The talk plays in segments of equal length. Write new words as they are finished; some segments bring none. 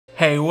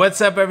Hey, what's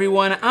up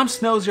everyone? I'm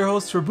Snows, your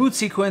host for Boot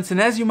Sequence, and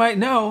as you might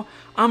know,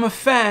 I'm a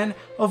fan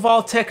of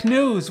all tech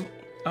news.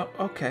 Oh,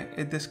 okay,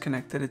 it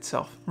disconnected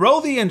itself.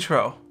 Roll the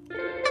intro.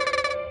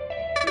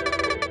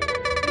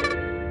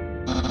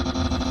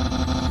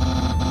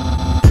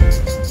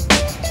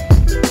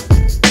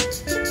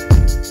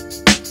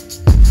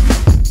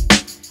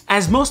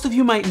 As most of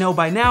you might know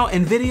by now,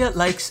 Nvidia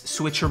likes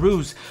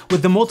switcheroos.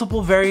 With the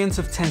multiple variants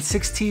of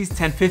 1060s,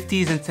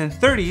 1050s, and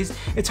 1030s,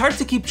 it's hard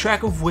to keep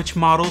track of which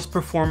models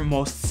perform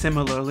most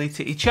similarly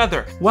to each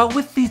other. While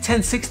with the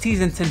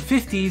 1060s and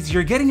 1050s,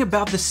 you're getting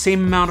about the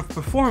same amount of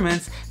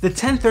performance, the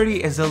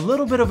 1030 is a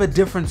little bit of a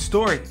different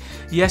story.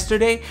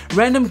 Yesterday,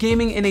 Random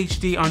Gaming in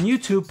HD on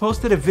YouTube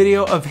posted a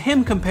video of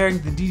him comparing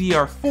the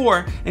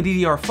DDR4 and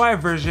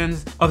DDR5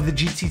 versions of the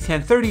GT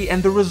 1030,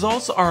 and the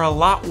results are a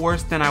lot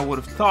worse than I would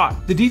have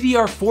thought. The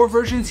DDR4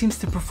 version seems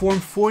to perform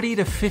 40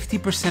 to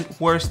 50%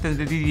 worse than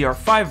the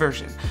DDR5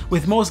 version.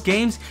 With most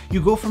games,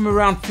 you go from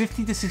around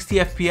 50 to 60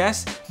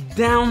 FPS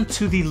down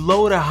to the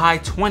low to high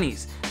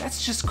 20s.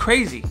 That's just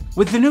crazy.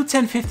 With the new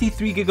 1050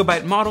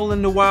 3GB model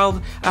in the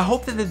wild, I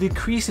hope that the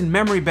decrease in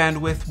memory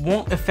bandwidth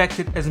won't affect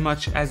it as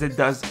much as it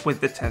does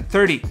with the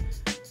 1030.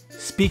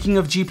 Speaking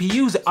of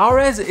GPUs,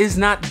 Arez is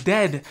not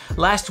dead.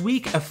 Last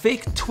week, a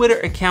fake Twitter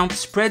account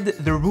spread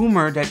the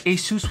rumor that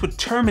ASUS would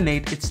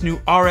terminate its new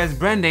Arez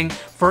branding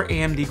for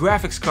AMD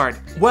graphics card.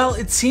 Well,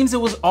 it seems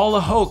it was all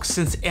a hoax,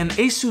 since an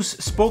ASUS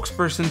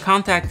spokesperson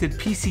contacted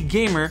PC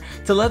Gamer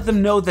to let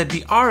them know that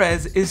the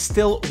Arez is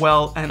still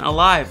well and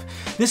alive.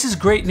 This is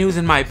great news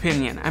in my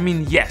opinion. I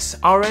mean, yes,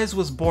 Arez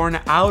was born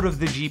out of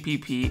the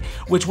GPP,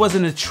 which was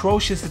an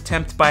atrocious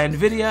attempt by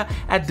Nvidia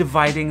at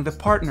dividing the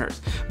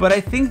partners. But I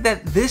think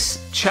that this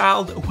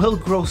child will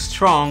grow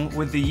strong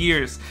with the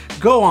years.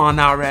 Go on,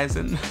 Arez,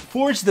 and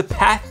forge the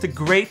path to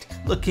great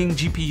looking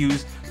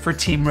GPUs for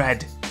Team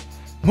Red.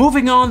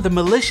 Moving on, the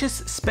malicious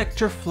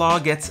Specter flaw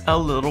gets a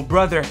little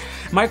brother.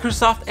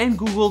 Microsoft and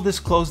Google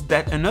disclosed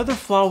that another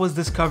flaw was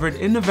discovered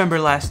in November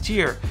last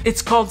year.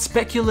 It's called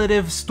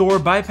speculative store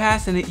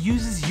bypass, and it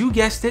uses, you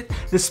guessed it,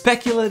 the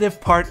speculative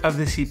part of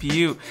the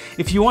CPU.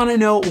 If you want to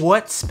know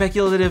what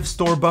speculative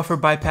store buffer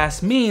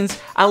bypass means,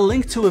 I'll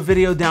link to a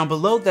video down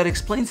below that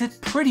explains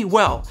it pretty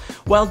well.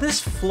 While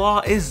this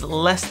flaw is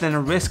less than a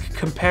risk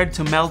compared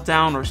to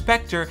Meltdown or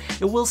Specter,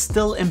 it will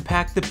still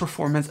impact the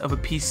performance of a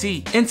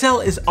PC.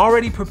 Intel is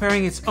already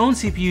preparing its own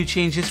CPU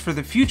changes for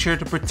the future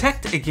to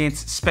protect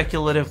against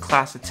speculative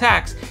class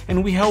attacks,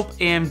 and we hope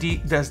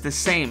AMD does the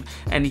same.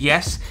 And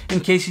yes, in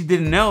case you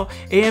didn't know,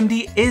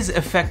 AMD is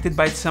affected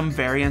by some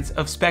variants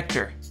of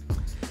Specter.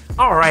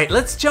 Alright,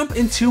 let's jump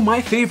into my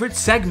favorite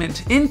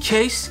segment, in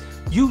case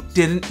you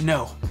didn't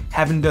know.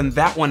 Haven't done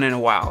that one in a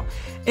while.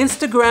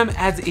 Instagram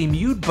adds a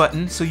mute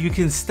button so you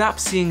can stop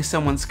seeing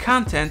someone's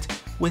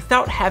content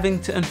without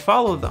having to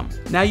unfollow them.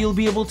 Now you'll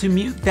be able to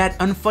mute that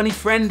unfunny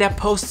friend that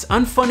posts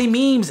unfunny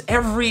memes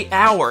every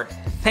hour.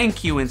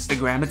 Thank you,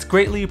 Instagram, it's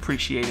greatly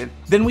appreciated.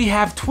 Then we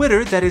have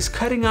Twitter that is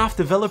cutting off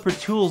developer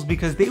tools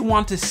because they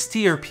want to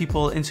steer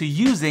people into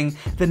using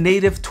the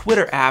native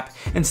Twitter app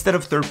instead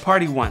of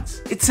third-party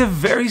ones. It's a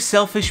very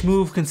selfish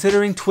move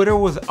considering Twitter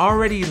was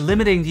already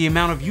limiting the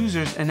amount of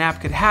users an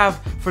app could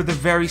have for the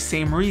very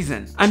same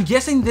reason. I'm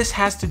guessing this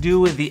has to do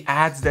with the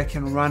ads that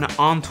can run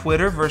on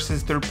Twitter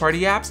versus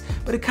third-party apps,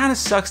 but it kind of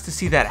sucks to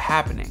see that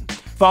happening.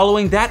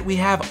 Following that, we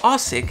have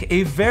Ausic,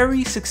 a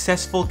very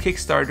successful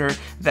Kickstarter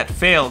that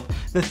failed.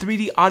 The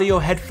 3D audio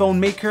headphone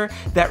maker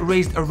that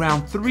raised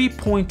around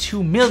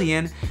 3.2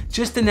 million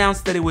just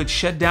announced that it would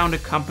shut down the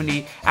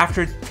company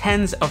after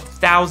tens of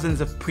thousands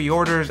of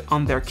pre-orders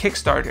on their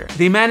Kickstarter.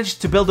 They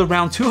managed to build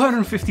around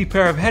 250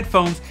 pair of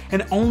headphones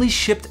and only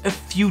shipped a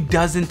few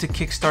dozen to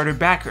Kickstarter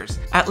backers.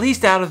 At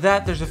least out of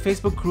that, there's a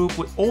Facebook group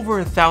with over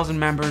 1,000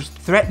 members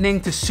threatening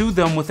to sue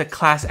them with a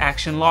class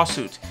action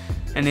lawsuit.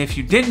 And if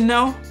you didn't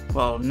know,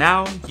 well,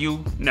 now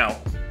you know.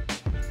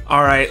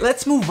 Alright,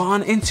 let's move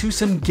on into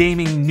some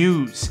gaming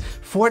news.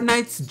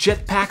 Fortnite's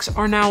jetpacks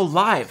are now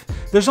live.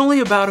 There's only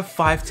about a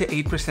 5 to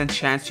 8%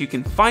 chance you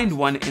can find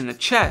one in the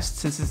chest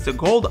since it's the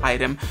gold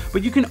item,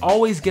 but you can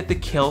always get the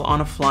kill on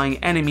a flying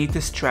enemy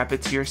to strap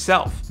it to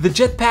yourself. The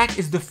jetpack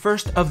is the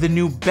first of the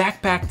new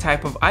backpack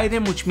type of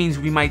item, which means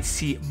we might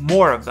see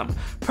more of them.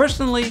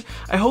 Personally,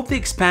 I hope they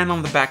expand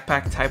on the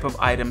backpack type of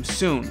item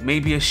soon.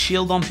 Maybe a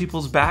shield on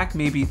people's back,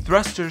 maybe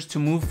thrusters to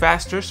move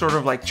faster, sort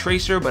of like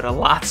Tracer but a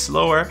lot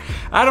slower.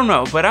 I don't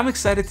know, but I'm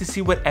excited to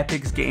see what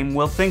Epic's game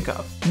will think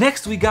of.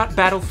 Next, we got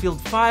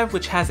Battlefield 5,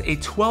 which has a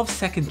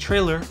 12-second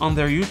trailer on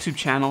their YouTube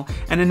channel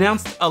and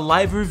announced a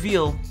live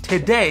reveal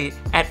today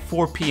at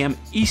 4 p.m.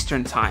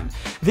 Eastern Time.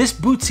 This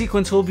boot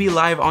sequence will be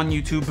live on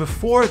YouTube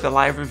before the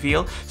live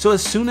reveal, so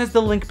as soon as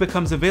the link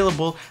becomes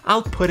available,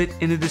 I'll put it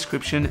in the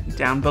description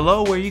down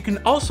below, where you can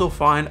also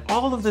find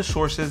all of the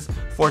sources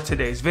for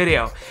today's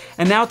video.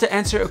 And now to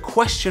answer a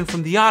question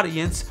from the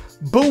audience,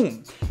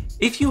 boom!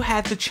 If you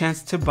had the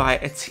chance to buy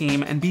a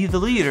team and be the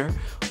leader,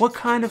 what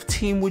kind of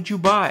team would you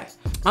buy?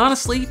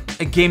 Honestly,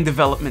 a game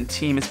development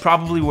team is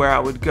probably where I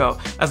would go.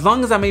 As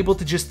long as I'm able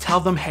to just tell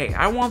them, hey,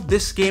 I want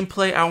this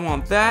gameplay, I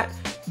want that,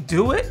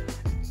 do it,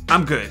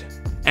 I'm good.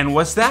 And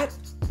what's that?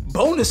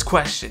 Bonus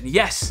question,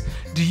 yes.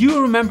 Do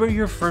you remember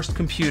your first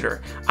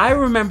computer? I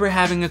remember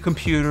having a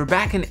computer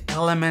back in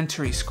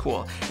elementary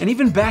school. And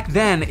even back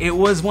then, it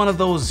was one of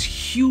those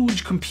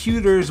huge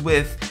computers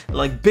with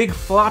like big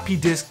floppy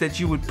disk that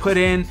you would put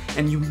in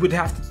and you would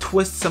have to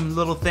twist some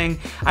little thing.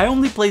 I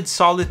only played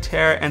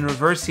Solitaire and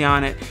Reversi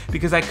on it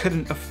because I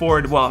couldn't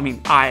afford, well, I mean,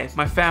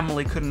 my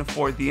family couldn't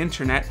afford the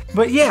internet.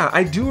 But yeah,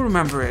 I do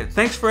remember it.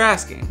 Thanks for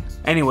asking.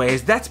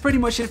 Anyways, that's pretty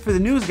much it for the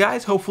news,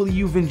 guys. Hopefully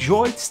you've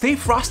enjoyed. Stay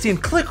frosty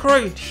and click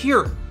right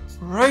here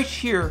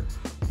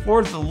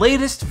for the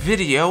latest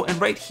video, and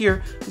right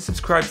here to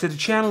subscribe to the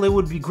channel. It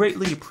would be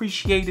greatly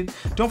appreciated.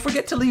 Don't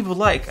forget to leave a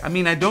like. I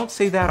mean, I don't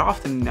say that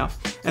often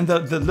enough. And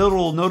the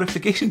little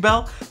notification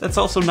bell, that's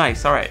also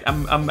nice. All right,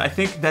 I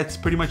think that's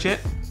pretty much it.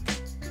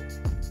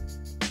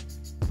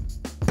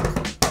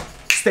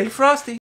 Stay frosty.